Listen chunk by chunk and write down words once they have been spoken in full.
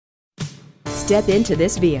Step into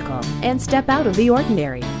this vehicle and step out of the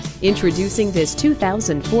ordinary. Introducing this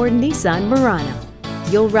 2004 Nissan Murano.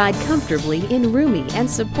 You'll ride comfortably in roomy and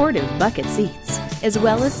supportive bucket seats, as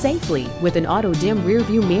well as safely with an auto-dim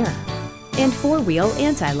rear-view mirror and four-wheel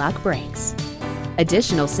anti-lock brakes.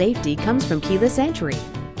 Additional safety comes from keyless entry,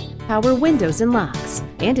 power windows and locks,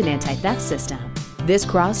 and an anti-theft system. This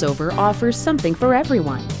crossover offers something for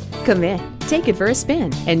everyone. Come in, take it for a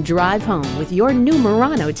spin, and drive home with your new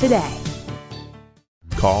Murano today.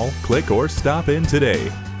 Call, click, or stop in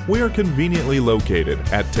today. We are conveniently located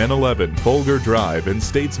at 1011 Folger Drive in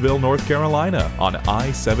Statesville, North Carolina on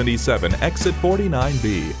I-77 exit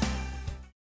 49B.